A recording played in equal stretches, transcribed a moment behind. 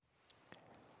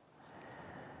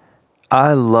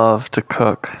I love to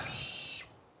cook.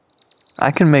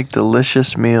 I can make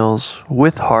delicious meals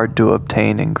with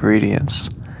hard-to-obtain ingredients.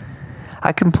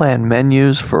 I can plan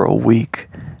menus for a week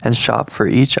and shop for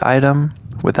each item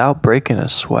without breaking a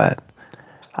sweat.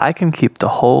 I can keep the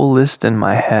whole list in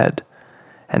my head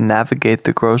and navigate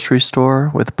the grocery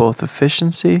store with both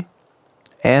efficiency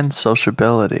and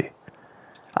sociability.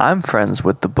 I'm friends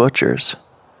with the butchers.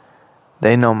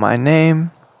 They know my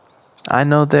name, I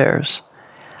know theirs.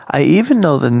 I even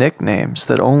know the nicknames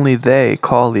that only they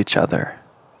call each other.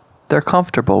 They're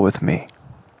comfortable with me.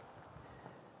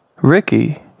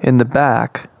 Ricky, in the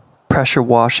back, pressure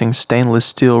washing stainless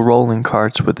steel rolling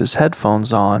carts with his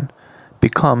headphones on,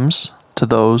 becomes, to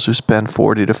those who spend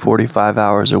 40 to 45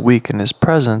 hours a week in his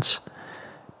presence,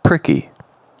 Pricky,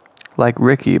 like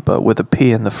Ricky but with a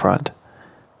P in the front.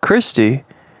 Christy,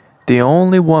 the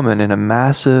only woman in a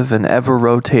massive and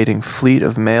ever-rotating fleet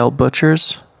of male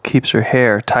butchers, keeps her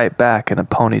hair tight back in a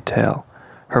ponytail,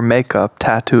 her makeup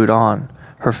tattooed on,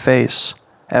 her face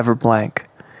ever blank.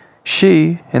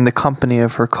 She, in the company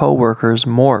of her co-workers,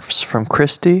 morphs from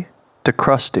Christy to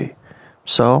Krusty.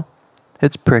 So,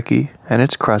 it's Pricky and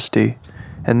it's Krusty,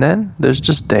 and then there's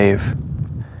just Dave.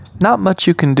 Not much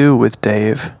you can do with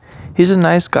Dave. He's a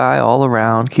nice guy all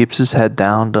around, keeps his head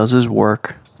down, does his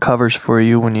work, covers for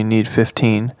you when you need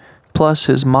 15. Plus,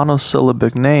 his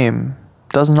monosyllabic name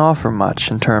doesn't offer much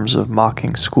in terms of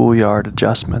mocking schoolyard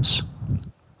adjustments.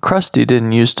 Krusty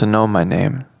didn't used to know my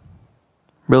name.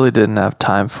 Really didn't have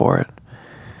time for it.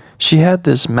 She had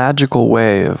this magical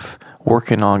way of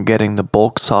working on getting the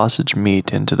bulk sausage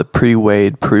meat into the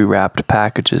pre-weighed, pre-wrapped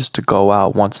packages to go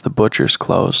out once the butcher's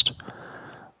closed.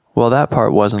 Well, that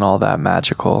part wasn't all that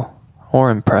magical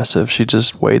or impressive. She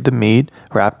just weighed the meat,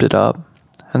 wrapped it up,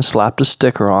 and slapped a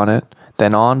sticker on it.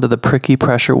 Then on to the Pricky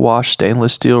pressure-washed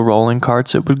stainless steel rolling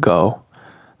carts it would go,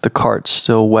 the carts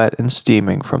still wet and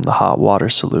steaming from the hot water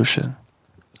solution.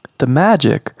 The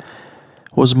magic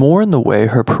was more in the way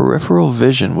her peripheral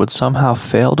vision would somehow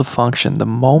fail to function the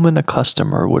moment a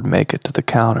customer would make it to the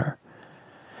counter.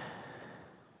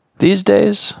 These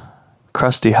days,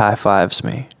 Krusty high-fives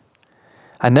me.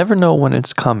 I never know when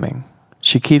it's coming.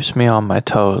 She keeps me on my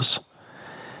toes.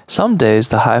 Some days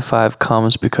the high five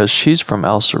comes because she's from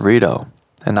El Cerrito,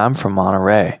 and I'm from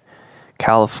Monterey,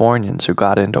 Californians who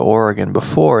got into Oregon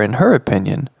before, in her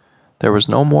opinion, there was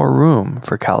no more room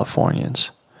for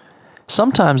Californians.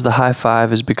 Sometimes the high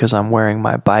five is because I'm wearing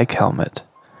my bike helmet.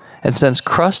 And since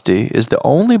Krusty is the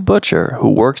only butcher who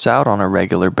works out on a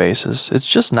regular basis, it's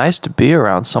just nice to be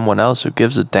around someone else who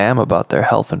gives a damn about their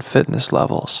health and fitness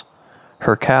levels.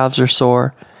 Her calves are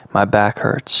sore, my back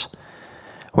hurts.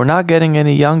 We're not getting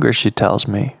any younger, she tells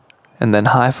me, and then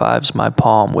high-fives my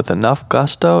palm with enough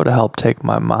gusto to help take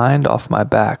my mind off my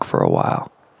back for a while,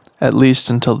 at least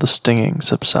until the stinging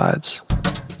subsides.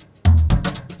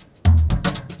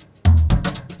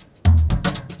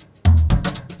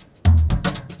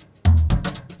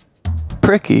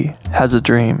 Pricky has a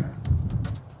dream,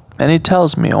 and he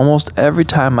tells me almost every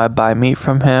time I buy meat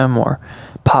from him or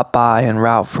pop by en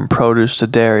route from produce to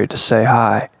dairy to say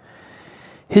hi.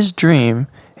 His dream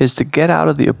is to get out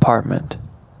of the apartment,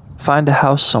 find a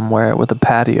house somewhere with a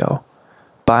patio,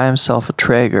 buy himself a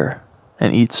Traeger,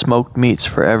 and eat smoked meats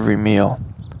for every meal,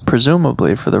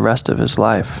 presumably for the rest of his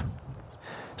life.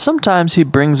 Sometimes he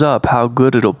brings up how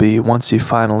good it'll be once he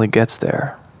finally gets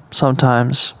there.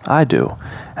 Sometimes I do,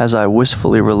 as I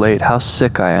wistfully relate how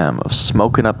sick I am of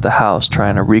smoking up the house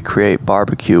trying to recreate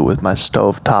barbecue with my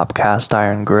stovetop cast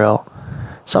iron grill.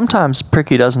 Sometimes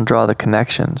Pricky doesn't draw the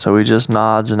connection, so he just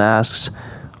nods and asks,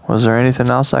 "Was there anything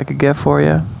else I could get for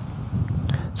you?"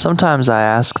 Sometimes I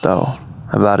ask, though,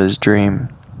 about his dream,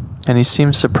 and he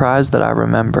seems surprised that I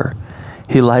remember.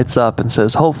 He lights up and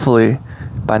says, hopefully,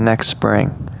 by next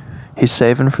spring. He's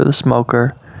saving for the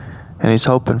smoker, and he's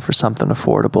hoping for something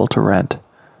affordable to rent.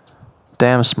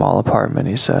 Damn small apartment,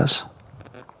 he says.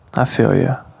 I feel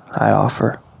you, I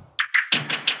offer.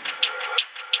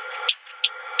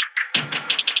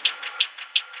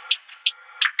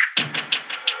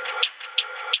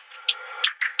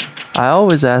 I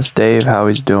always ask Dave how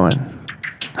he's doing.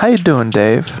 "How you doing,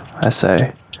 Dave?" I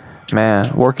say.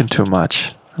 "Man, working too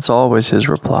much." That's always his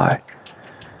reply.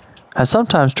 I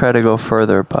sometimes try to go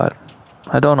further, but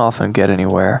I don't often get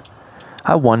anywhere.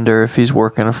 I wonder if he's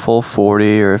working a full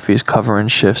 40 or if he's covering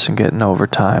shifts and getting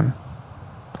overtime.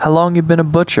 "How long you been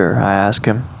a butcher?" I ask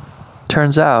him.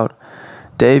 Turns out,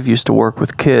 Dave used to work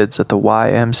with kids at the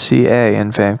YMCA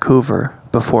in Vancouver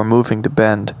before moving to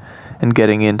Bend and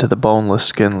getting into the boneless,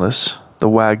 skinless, the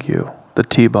Wagyu, the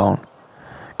T-bone.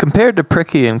 Compared to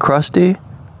Pricky and Krusty,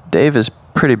 Dave is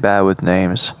pretty bad with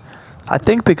names. I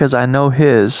think because I know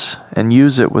his and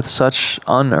use it with such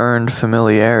unearned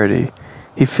familiarity,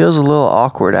 he feels a little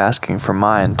awkward asking for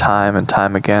mine time and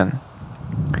time again.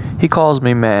 He calls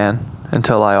me man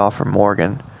until I offer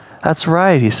Morgan. That's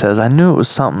right, he says, I knew it was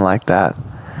something like that.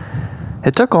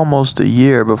 It took almost a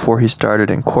year before he started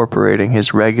incorporating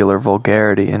his regular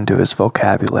vulgarity into his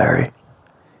vocabulary.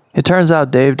 It turns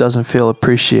out Dave doesn't feel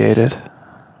appreciated.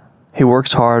 He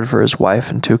works hard for his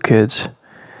wife and 2 kids.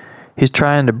 He's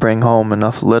trying to bring home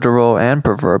enough literal and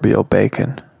proverbial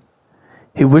bacon.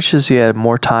 He wishes he had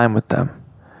more time with them.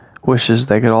 Wishes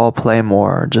they could all play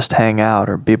more or just hang out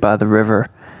or be by the river.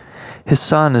 His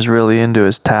son is really into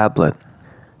his tablet.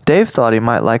 Dave thought he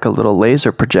might like a little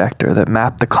laser projector that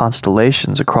mapped the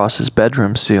constellations across his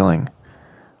bedroom ceiling.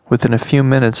 Within a few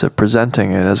minutes of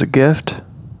presenting it as a gift,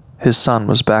 his son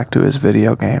was back to his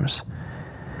video games.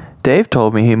 Dave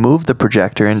told me he moved the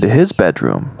projector into his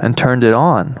bedroom and turned it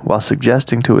on while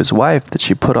suggesting to his wife that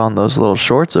she put on those little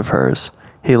shorts of hers.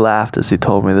 He laughed as he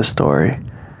told me the story.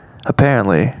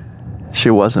 Apparently, she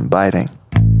wasn't biting.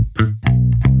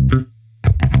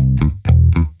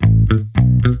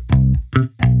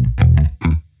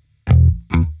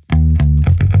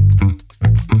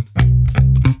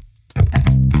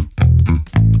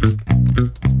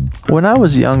 When I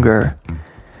was younger,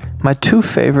 my 2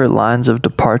 favorite lines of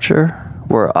departure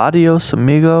were adios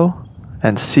amigo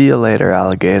and see you later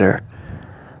alligator.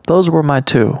 Those were my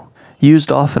 2,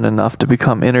 used often enough to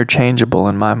become interchangeable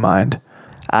in my mind.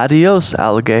 Adios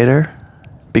alligator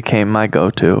became my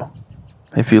go-to.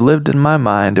 If you lived in my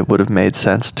mind, it would have made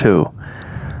sense too.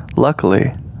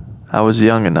 Luckily, I was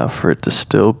young enough for it to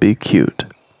still be cute.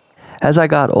 As I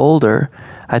got older,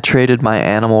 I traded my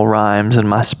animal rhymes and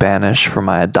my Spanish for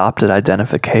my adopted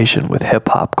identification with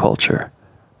hip-hop culture.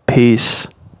 Peace,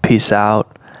 peace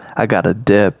out, I got a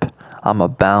dip, I'm a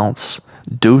bounce,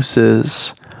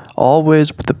 deuces,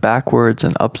 always with the backwards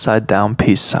and upside-down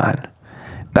peace sign.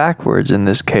 Backwards in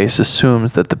this case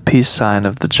assumes that the peace sign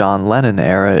of the John Lennon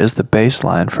era is the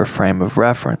baseline for frame of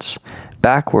reference.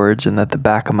 Backwards in that the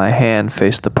back of my hand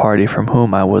faced the party from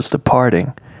whom I was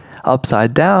departing.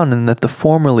 Upside down in that the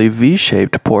formerly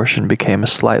V-shaped portion became a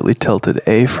slightly tilted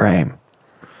A-frame.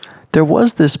 There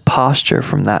was this posture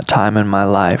from that time in my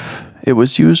life. It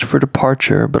was used for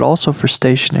departure, but also for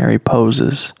stationary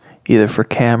poses, either for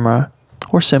camera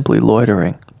or simply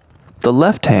loitering. The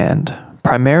left hand,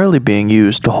 primarily being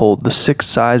used to hold the 6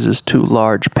 sizes too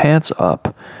large pants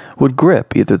up, would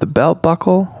grip either the belt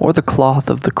buckle or the cloth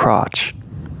of the crotch.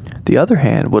 The other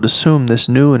hand would assume this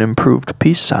new and improved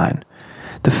peace sign.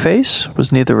 The face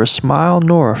was neither a smile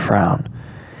nor a frown.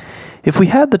 If we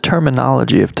had the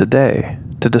terminology of today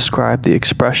to describe the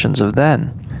expressions of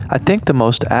then, I think the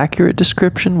most accurate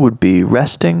description would be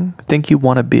resting, think you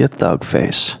want to be a thug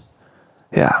face.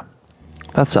 Yeah,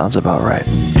 that sounds about right.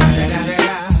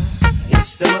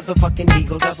 It's the motherfucking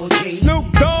Eagle Double G. Snoop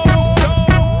Dogg.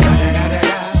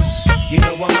 You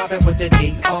know I'm mobbing with the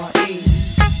D.R.E.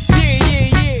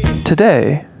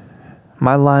 Today,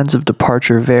 my lines of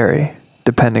departure vary,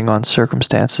 depending on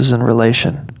circumstances and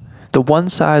relation. The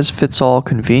one-size-fits-all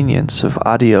convenience of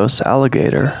adios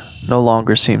alligator no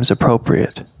longer seems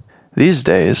appropriate. These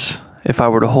days, if I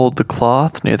were to hold the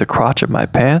cloth near the crotch of my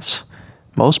pants,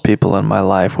 most people in my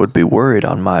life would be worried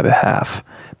on my behalf,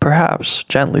 perhaps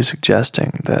gently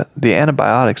suggesting that the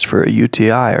antibiotics for a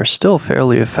UTI are still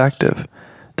fairly effective,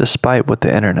 despite what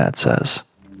the internet says.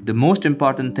 The most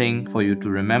important thing for you to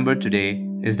remember today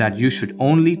is that you should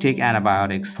only take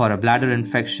antibiotics for a bladder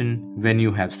infection when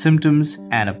you have symptoms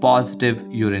and a positive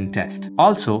urine test.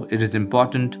 Also, it is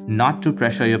important not to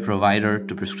pressure your provider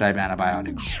to prescribe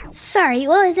antibiotics. Sorry,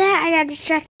 what was that? I got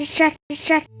distracted.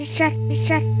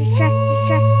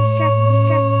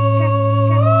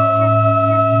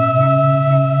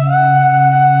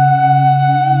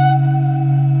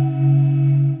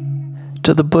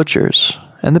 To the butchers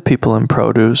and the people in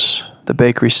produce, the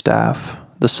bakery staff,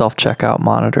 the self-checkout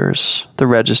monitors, the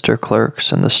register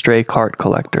clerks, and the stray cart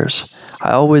collectors,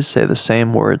 I always say the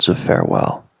same words of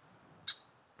farewell.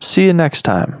 See you next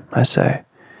time, I say,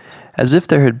 as if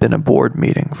there had been a board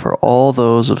meeting for all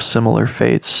those of similar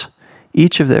fates.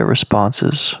 Each of their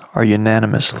responses are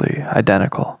unanimously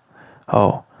identical.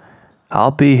 Oh,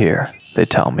 I'll be here, they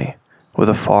tell me, with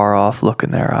a far-off look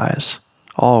in their eyes,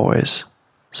 always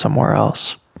somewhere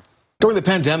else. During the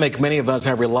pandemic, many of us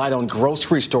have relied on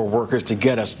grocery store workers to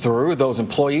get us through. Those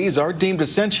employees are deemed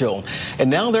essential. And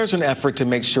now there's an effort to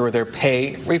make sure their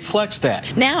pay reflects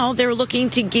that. Now they're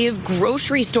looking to give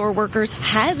grocery store workers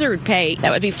hazard pay.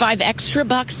 That would be $5 extra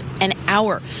an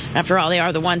hour. After all, they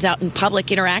are the ones out in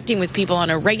public interacting with people on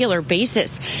a regular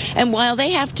basis. And while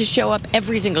they have to show up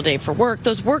every single day for work,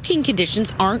 those working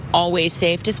conditions aren't always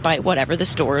safe despite whatever the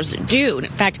stores do. In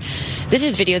fact, this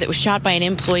is video that was shot by an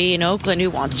employee in Oakland who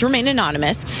wants to remain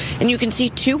anonymous. And you can see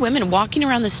two women walking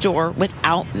around the store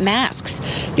without masks.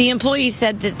 The employee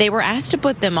said that they were asked to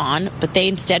put them on, but they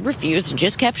instead refused and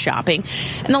just kept shopping.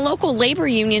 And the local labor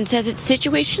union says it's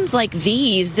situations like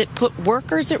these that put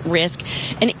workers at risk,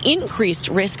 an increased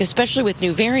risk, especially with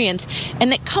new variants,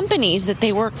 and that companies that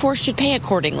they work for should pay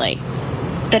accordingly.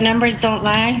 The numbers don't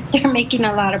lie. They're making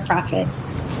a lot of profit.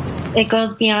 It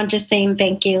goes beyond just saying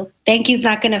thank you. Thank you's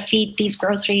not going to feed these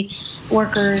grocery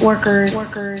workers.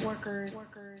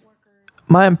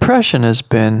 My impression has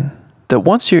been that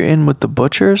once you're in with the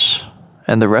butchers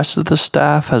and the rest of the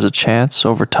staff has a chance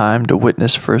over time to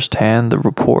witness firsthand the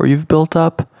rapport you've built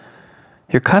up,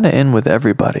 you're kind of in with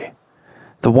everybody.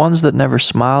 The ones that never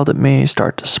smiled at me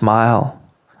start to smile.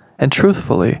 And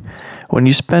truthfully, when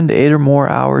you spend 8 or more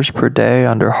hours per day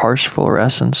under harsh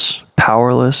fluorescence,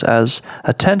 powerless as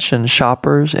attention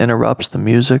shoppers interrupts the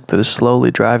music that is slowly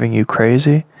driving you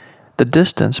crazy, the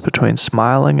distance between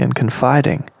smiling and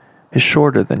confiding is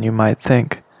shorter than you might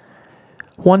think.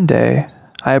 One day,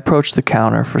 I approached the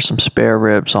counter for some spare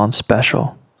ribs on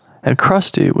special, and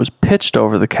Krusty was pitched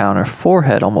over the counter,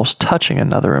 forehead almost touching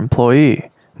another employee,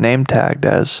 name-tagged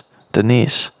as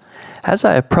Denise. As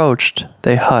I approached,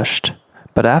 they hushed,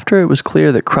 but after it was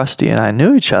clear that Krusty and I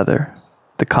knew each other,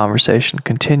 the conversation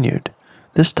continued,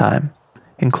 this time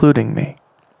including me.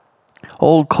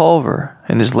 Old Culver,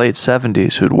 in his late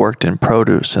 70s, who'd worked in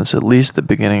produce since at least the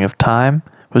beginning of time,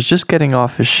 was just getting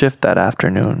off his shift that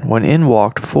afternoon when in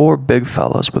walked 4 big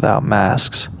fellows without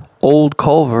masks. Old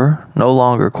Culver, no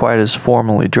longer quite as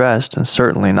formally dressed and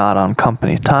certainly not on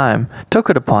company time, took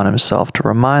it upon himself to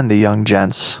remind the young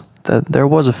gents that there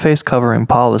was a face-covering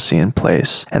policy in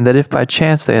place, and that if by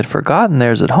chance they had forgotten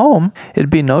theirs at home,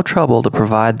 it'd be no trouble to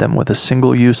provide them with a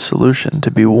single-use solution to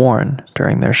be worn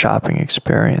during their shopping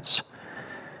experience.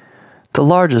 The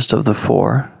largest of the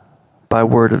 4, by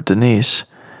word of Denise,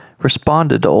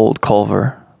 responded to Old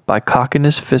Culver by cocking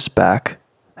his fist back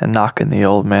and knocking the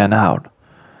old man out.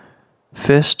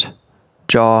 Fist,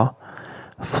 jaw,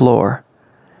 floor.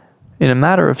 In a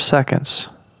matter of seconds,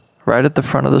 right at the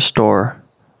front of the store,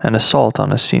 an assault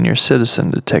on a senior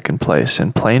citizen had taken place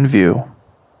in plain view,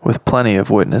 with plenty of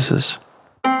witnesses.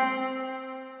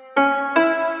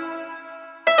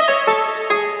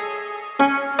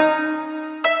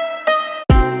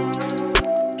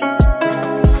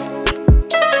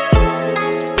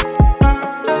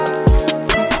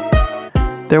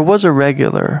 There was a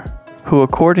regular who,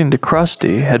 according to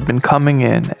Krusty, had been coming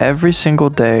in every single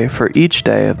day for each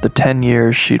day of the 10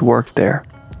 years she'd worked there.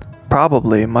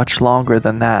 Probably much longer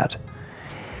than that.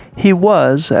 He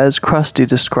was, as Krusty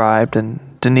described and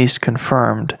Denise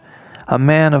confirmed, a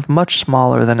man of much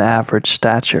smaller than average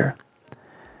stature.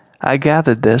 I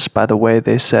gathered this by the way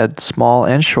they said small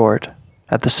and short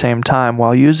at the same time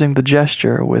while using the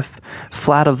gesture with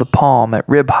flat of the palm at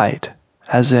rib height,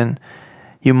 as in,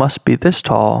 you must be this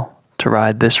tall to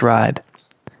ride this ride.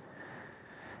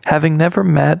 Having never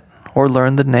met or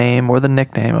learned the name or the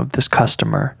nickname of this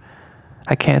customer,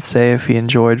 I can't say if he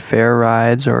enjoyed fair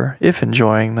rides or if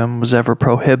enjoying them was ever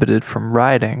prohibited from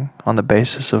riding on the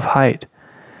basis of height.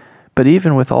 But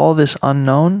even with all this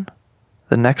unknown,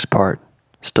 the next part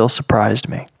still surprised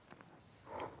me.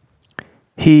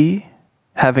 He,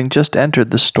 having just entered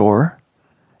the store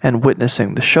and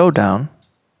witnessing the showdown,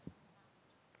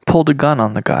 pulled a gun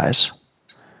on the guys,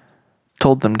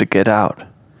 told them to get out,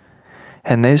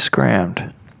 and they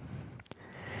scrammed.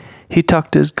 He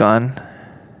tucked his gun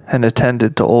and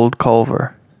attended to Old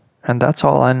Culver, and that's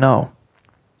all I know.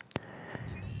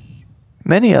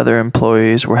 Many other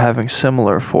employees were having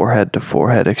similar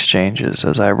forehead-to-forehead exchanges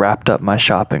as I wrapped up my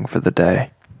shopping for the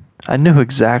day. I knew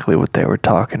exactly what they were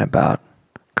talking about.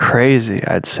 Crazy,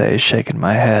 I'd say, shaking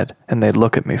my head, and they'd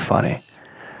look at me funny.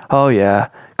 Oh yeah,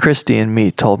 Krusty and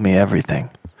me told me everything.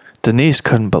 Denise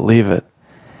couldn't believe it.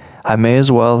 I may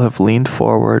as well have leaned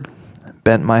forward,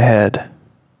 bent my head,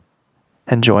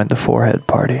 and joined the forehead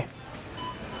party.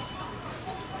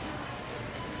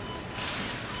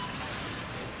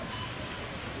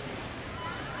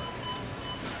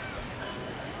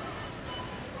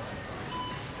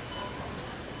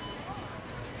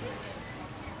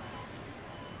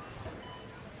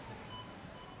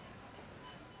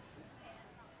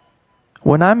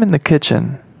 When I'm in the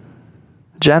kitchen,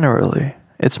 generally,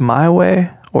 it's my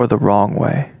way or the wrong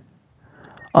way.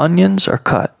 Onions are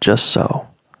cut just so.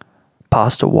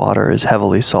 Pasta water is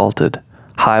heavily salted,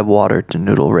 high water to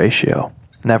noodle ratio,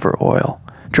 never oil.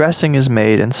 Dressing is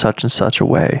made in such and such a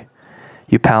way.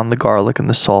 You pound the garlic and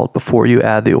the salt before you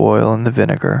add the oil and the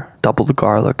vinegar. Double the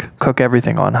garlic. Cook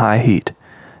everything on high heat.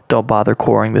 Don't bother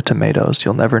coring the tomatoes.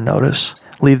 You'll never notice.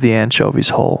 Leave the anchovies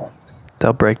whole.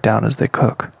 They'll break down as they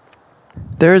cook.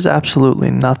 There is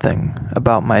absolutely nothing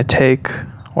about my take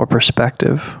or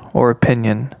perspective or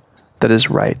opinion that is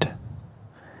right.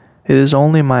 It is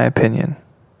only my opinion,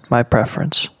 my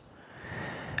preference.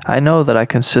 I know that I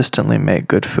consistently make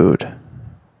good food,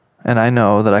 and I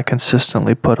know that I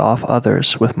consistently put off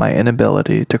others with my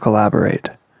inability to collaborate,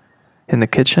 in the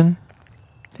kitchen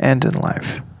and in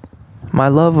life. My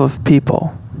love of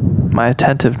people, my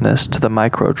attentiveness to the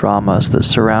micro-dramas that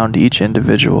surround each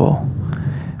individual,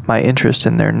 my interest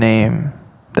in their name,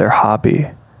 their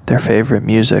hobby, their favorite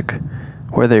music,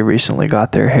 where they recently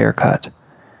got their hair cut.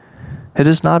 It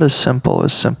is not as simple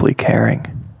as simply caring.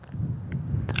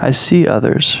 I see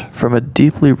others from a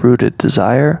deeply rooted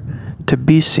desire to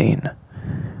be seen,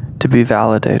 to be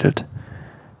validated,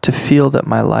 to feel that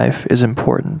my life is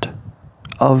important,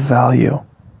 of value.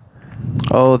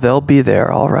 Oh, they'll be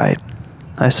there, all right,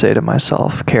 I say to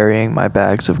myself, carrying my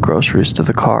bags of groceries to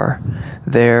the car,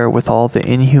 there with all the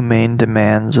inhumane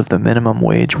demands of the minimum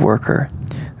wage worker,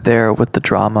 there with the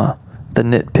drama, the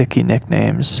nitpicky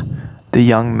nicknames, the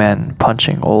young men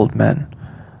punching old men,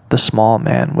 the small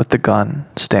man with the gun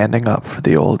standing up for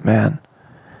the old man.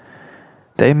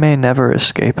 They may never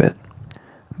escape it,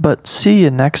 but see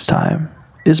you next time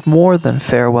is more than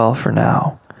farewell for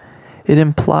now. It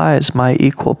implies my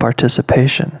equal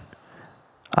participation.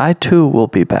 I too will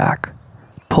be back,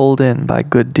 pulled in by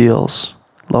good deals,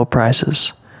 low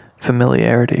prices,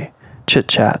 familiarity,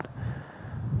 chit-chat,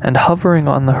 and hovering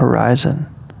on the horizon,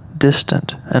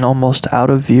 distant and almost out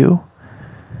of view,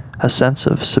 a sense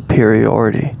of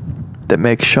superiority that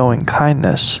makes showing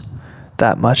kindness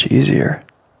that much easier.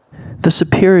 The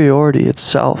superiority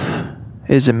itself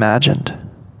is imagined,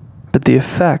 but the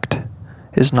effect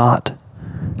is not.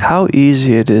 How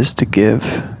easy it is to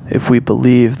give if we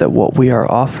believe that what we are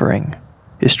offering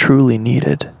is truly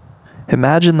needed.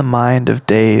 Imagine the mind of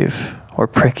Dave, or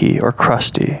Pricky, or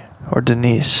Krusty, or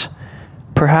Denise.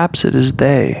 Perhaps it is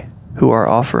they who are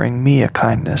offering me a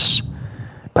kindness,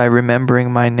 by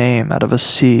remembering my name out of a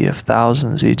sea of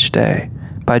thousands each day,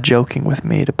 by joking with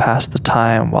me to pass the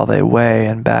time while they weigh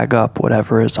and bag up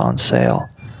whatever is on sale,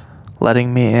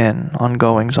 letting me in on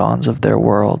goings-ons of their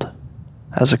world,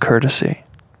 as a courtesy.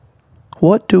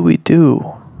 What do we do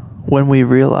when we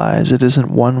realize it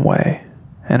isn't one way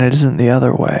and it isn't the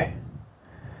other way?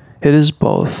 It is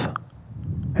both.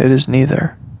 It is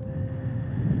neither.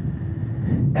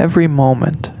 Every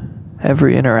moment,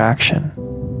 every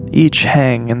interaction, each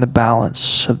hang in the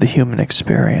balance of the human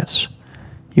experience.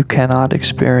 You cannot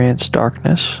experience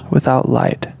darkness without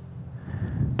light,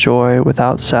 joy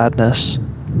without sadness,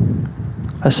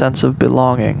 a sense of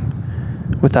belonging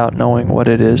without knowing what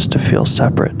it is to feel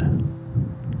separate.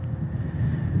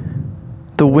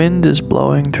 The wind is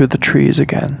blowing through the trees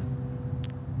again.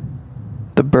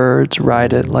 The birds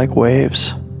ride it like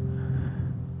waves.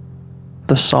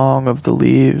 The song of the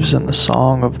leaves and the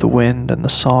song of the wind and the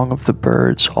song of the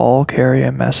birds all carry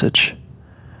a message.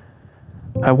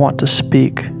 I want to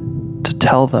speak, to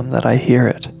tell them that I hear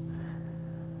it.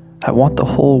 I want the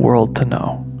whole world to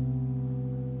know.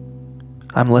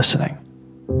 I'm listening.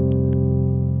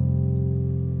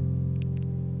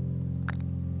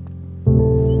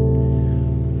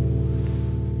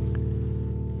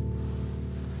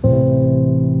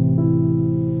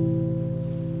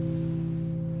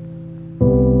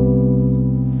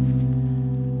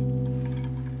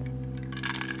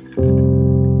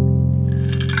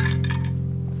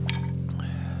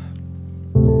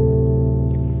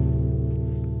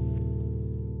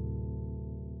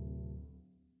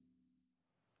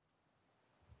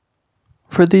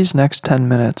 For these next 10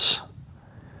 minutes,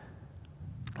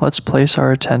 let's place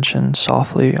our attention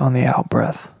softly on the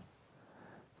out-breath,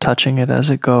 touching it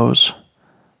as it goes,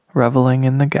 reveling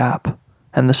in the gap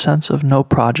and the sense of no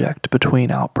project between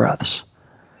out-breaths,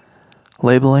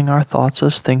 labeling our thoughts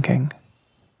as thinking,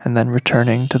 and then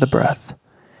returning to the breath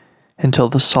until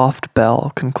the soft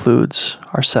bell concludes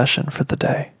our session for the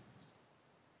day.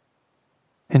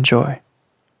 Enjoy.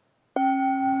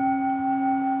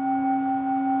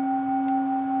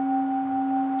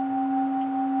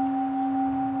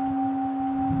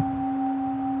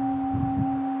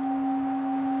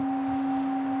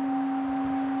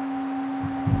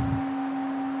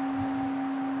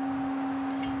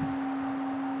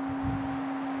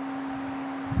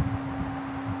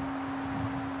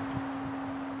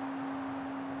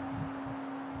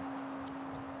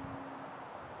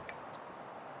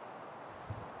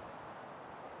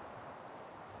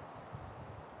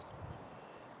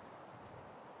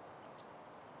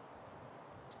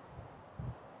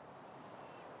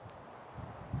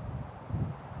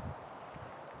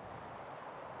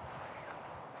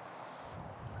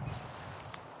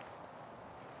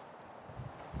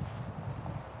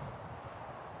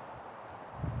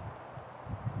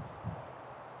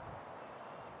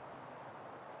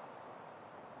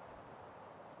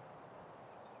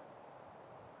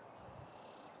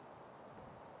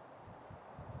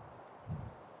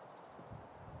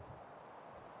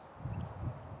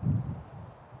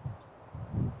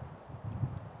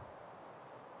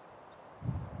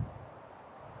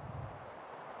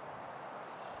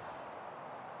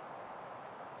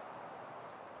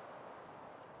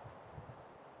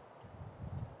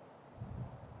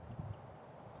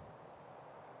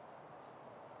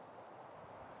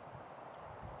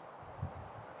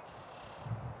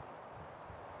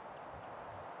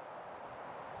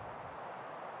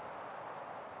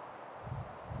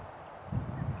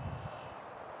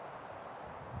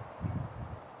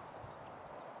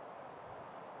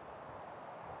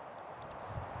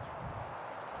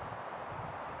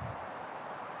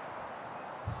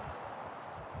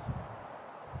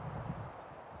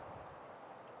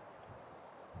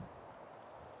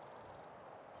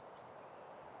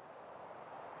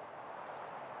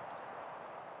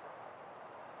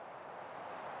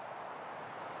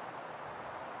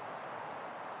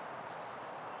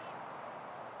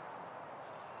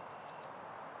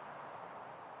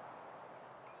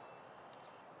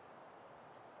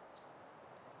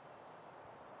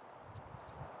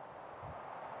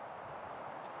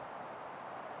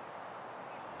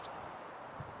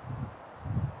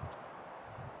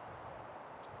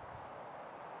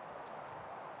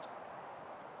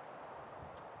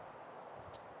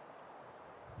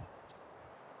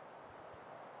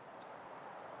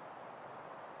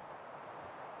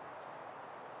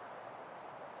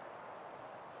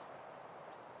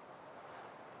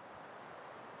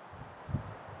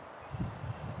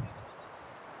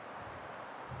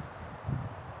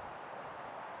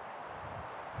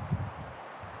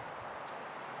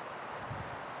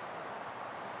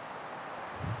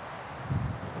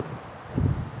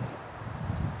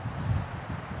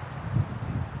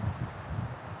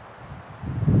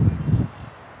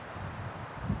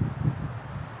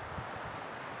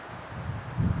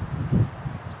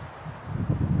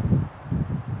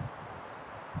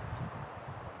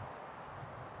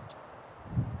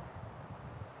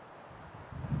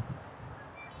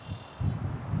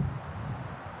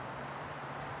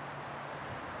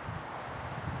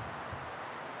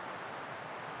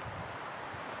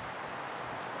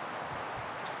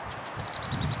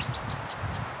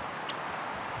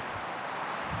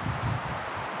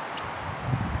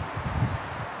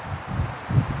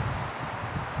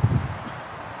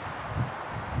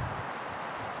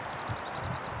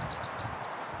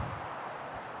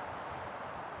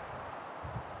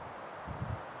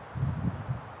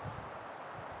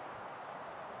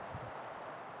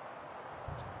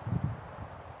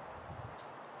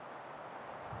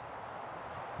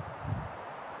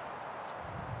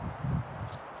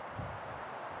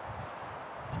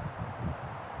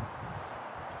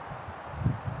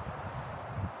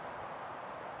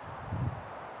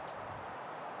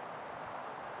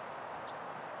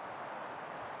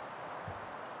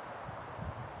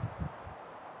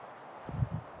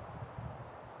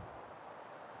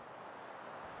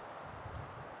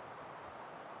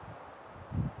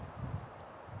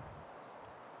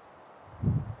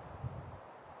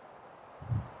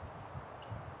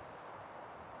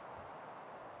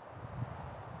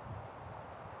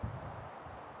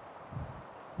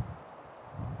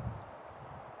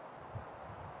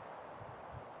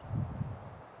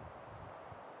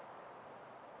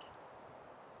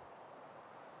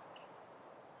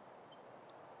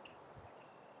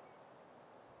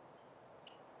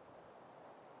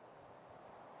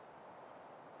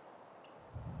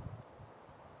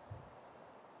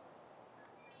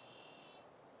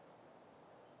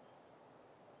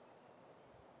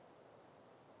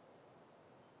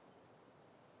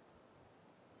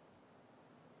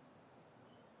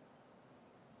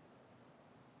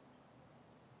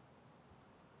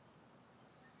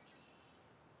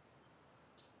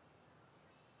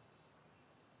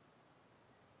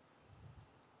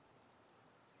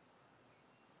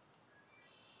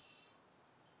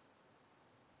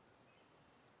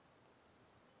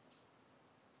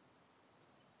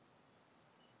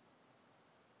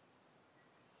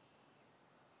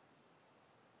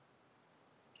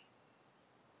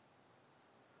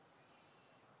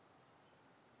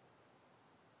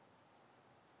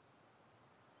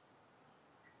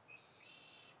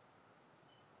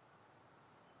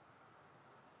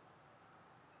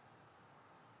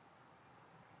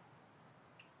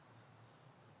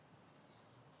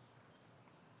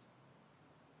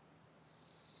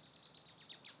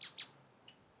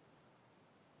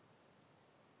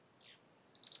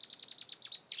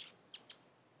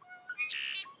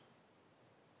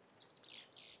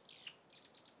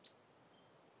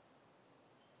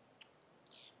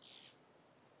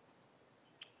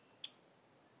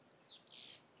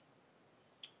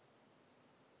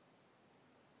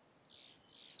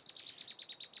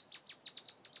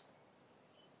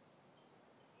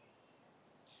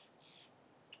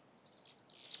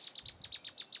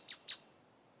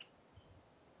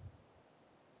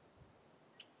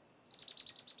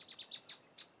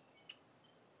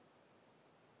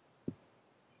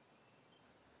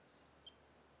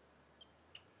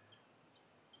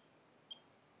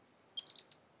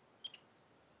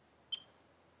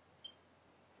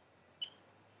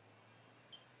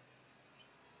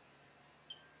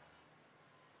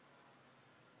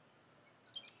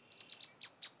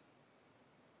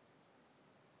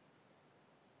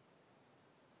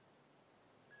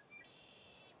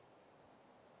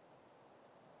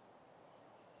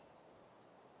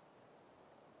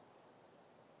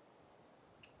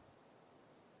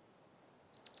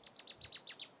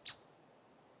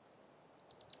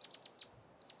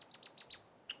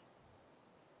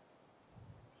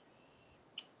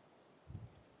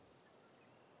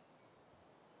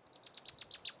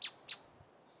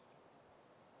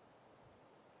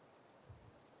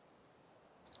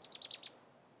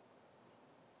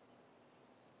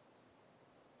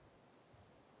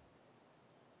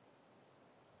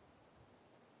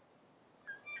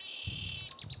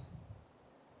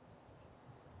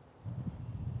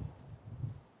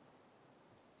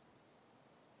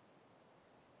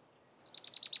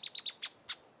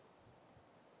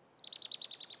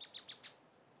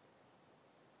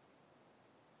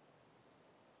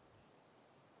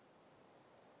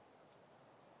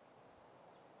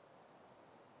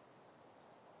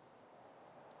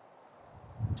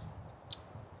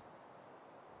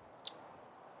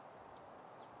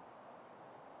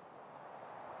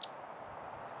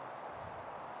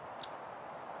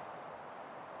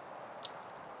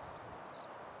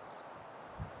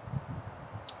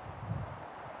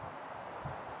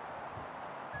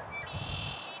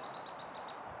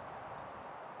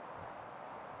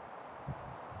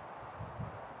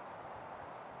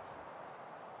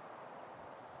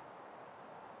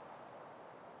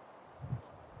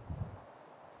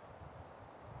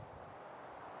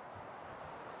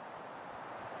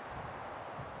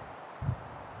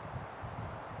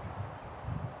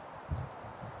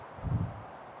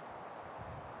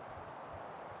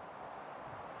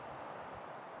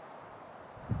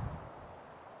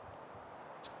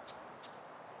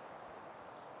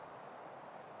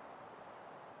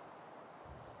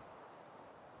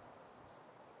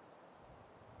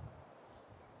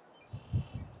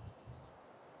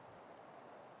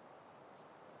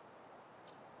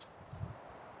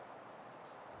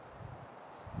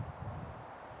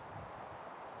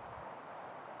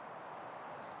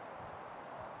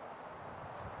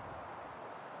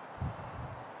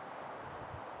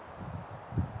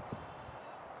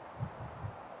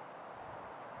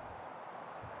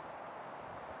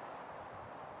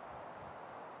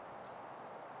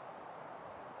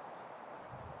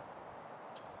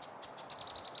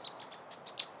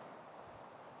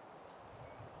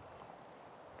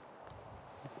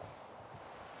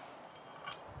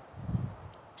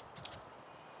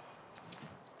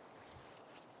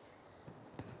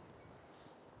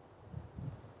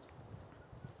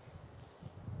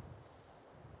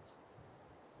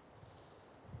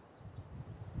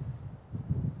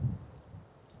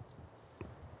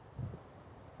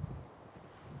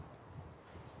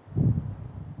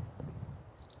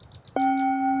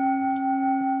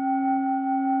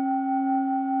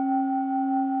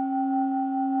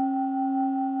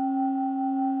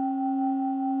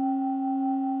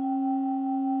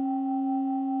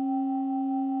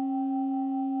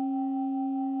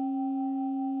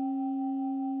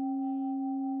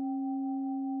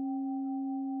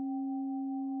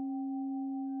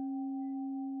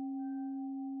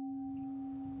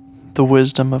 the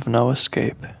wisdom of no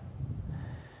escape.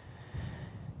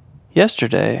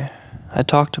 Yesterday, I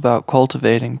talked about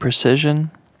cultivating precision,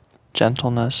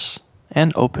 gentleness,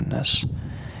 and openness,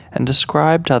 and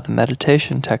described how the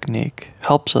meditation technique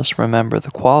helps us remember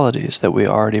the qualities that we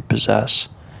already possess.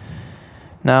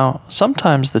 Now,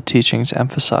 sometimes the teachings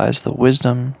emphasize the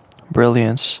wisdom,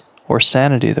 brilliance, or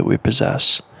sanity that we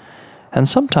possess, and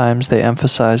sometimes they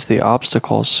emphasize the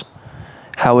obstacles,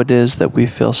 how it is that we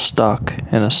feel stuck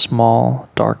in a small,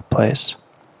 dark place.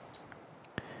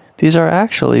 These are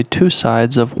actually two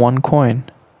sides of one coin.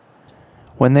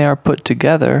 When they are put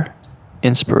together,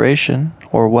 inspiration,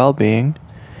 or well-being,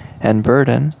 and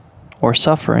burden, or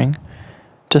suffering,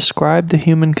 describe the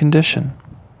human condition.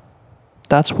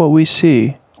 That's what we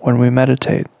see when we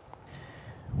meditate.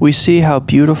 We see how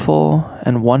beautiful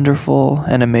and wonderful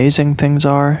and amazing things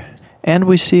are, and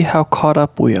we see how caught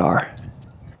up we are.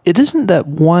 It isn't that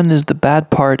one is the bad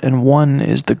part and one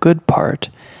is the good part,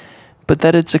 but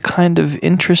that it's a kind of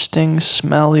interesting,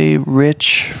 smelly,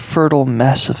 rich, fertile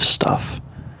mess of stuff.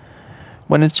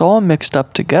 When it's all mixed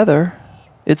up together,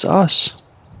 it's us,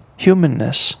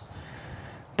 humanness.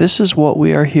 This is what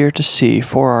we are here to see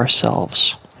for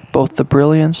ourselves. Both the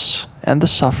brilliance and the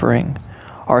suffering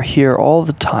are here all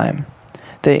the time.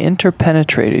 They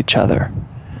interpenetrate each other.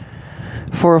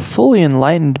 For a fully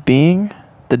enlightened being,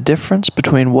 the difference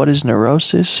between what is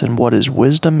neurosis and what is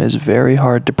wisdom is very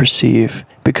hard to perceive,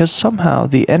 because somehow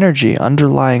the energy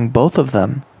underlying both of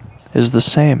them is the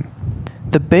same.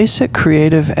 The basic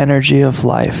creative energy of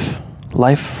life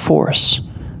force,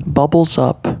 bubbles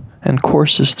up and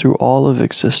courses through all of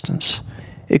existence.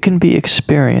 It can be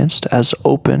experienced as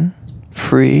open,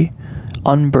 free,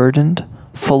 unburdened,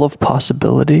 full of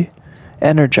possibility,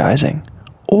 energizing,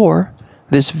 or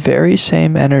this very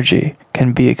same energy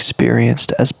can be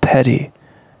experienced as petty,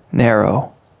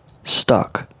 narrow,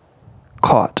 stuck,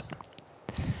 caught.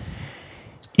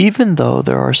 Even though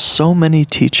there are so many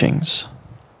teachings,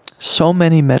 so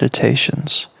many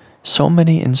meditations, so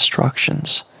many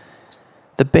instructions,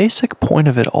 the basic point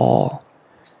of it all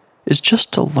is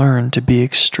just to learn to be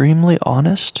extremely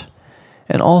honest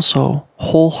and also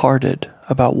wholehearted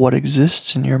about what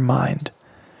exists in your mind,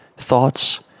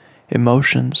 thoughts,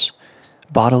 emotions,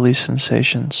 bodily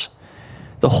sensations,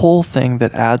 the whole thing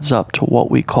that adds up to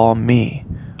what we call me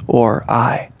or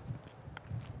I.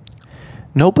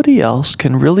 Nobody else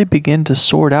can really begin to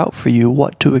sort out for you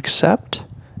what to accept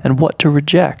and what to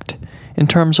reject in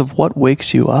terms of what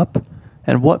wakes you up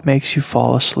and what makes you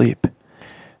fall asleep.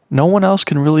 No one else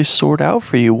can really sort out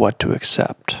for you what to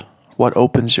accept, what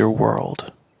opens your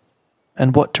world,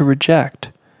 and what to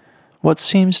reject, what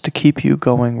seems to keep you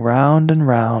going round and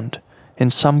round in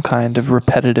some kind of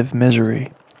repetitive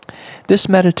misery. This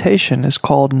meditation is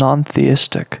called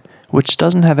non-theistic, which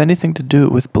doesn't have anything to do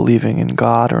with believing in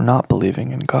God or not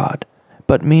believing in God,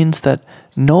 but means that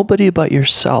nobody but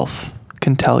yourself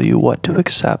can tell you what to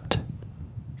accept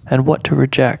and what to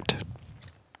reject.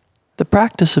 The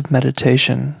practice of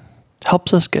meditation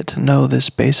helps us get to know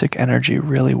this basic energy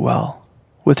really well,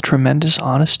 with tremendous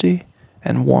honesty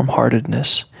and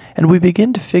warm-heartedness, and we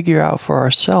begin to figure out for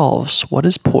ourselves what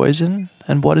is poison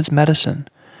and what is medicine,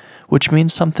 which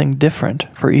means something different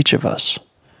for each of us.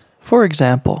 For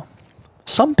example,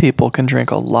 some people can drink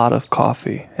a lot of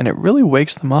coffee and it really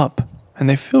wakes them up, and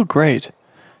they feel great.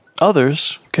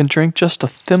 Others can drink just a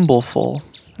thimbleful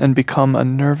and become a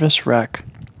nervous wreck.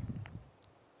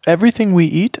 Everything we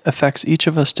eat affects each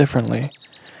of us differently.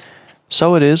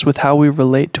 So it is with how we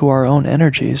relate to our own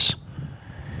energies.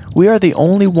 We are the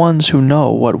only ones who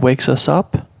know what wakes us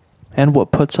up and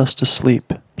what puts us to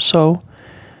sleep. So,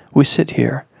 we sit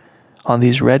here, on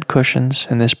these red cushions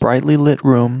in this brightly lit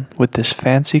room with this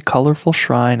fancy colorful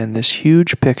shrine and this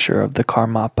huge picture of the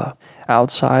Karmapa.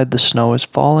 Outside the snow is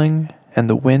falling and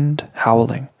the wind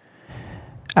howling.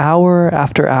 Hour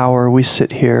after hour we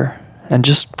sit here and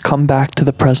just come back to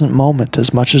the present moment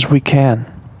as much as we can.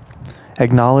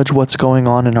 Acknowledge what's going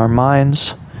on in our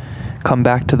minds, come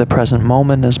back to the present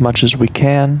moment as much as we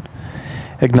can,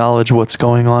 acknowledge what's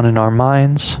going on in our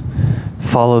minds,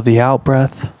 follow the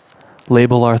out-breath,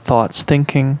 label our thoughts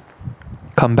thinking,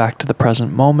 come back to the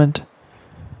present moment,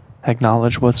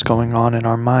 acknowledge what's going on in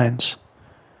our minds.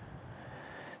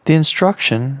 The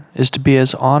instruction is to be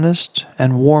as honest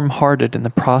and warm-hearted in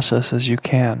the process as you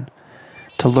can,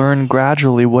 to learn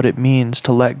gradually what it means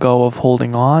to let go of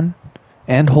holding on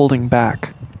and holding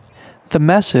back. The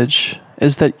message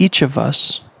is that each of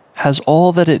us has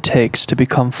all that it takes to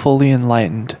become fully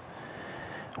enlightened.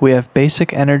 We have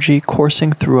basic energy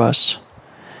coursing through us.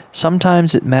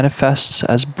 Sometimes it manifests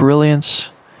as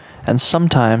brilliance, and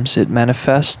sometimes it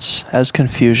manifests as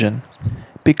confusion,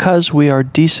 because we are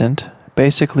decent,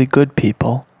 basically good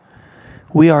people,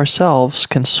 we ourselves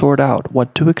can sort out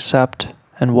what to accept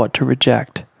and what to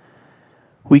reject.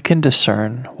 We can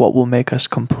discern what will make us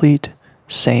complete,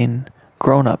 sane,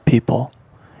 grown-up people,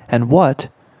 and what,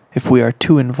 if we are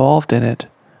too involved in it,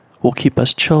 will keep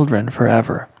us children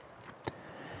forever.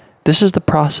 This is the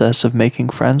process of making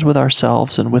friends with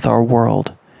ourselves and with our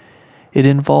world. It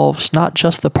involves not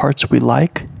just the parts we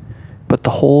like, but the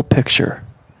whole picture,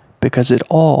 because it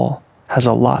all has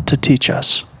a lot to teach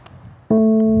us.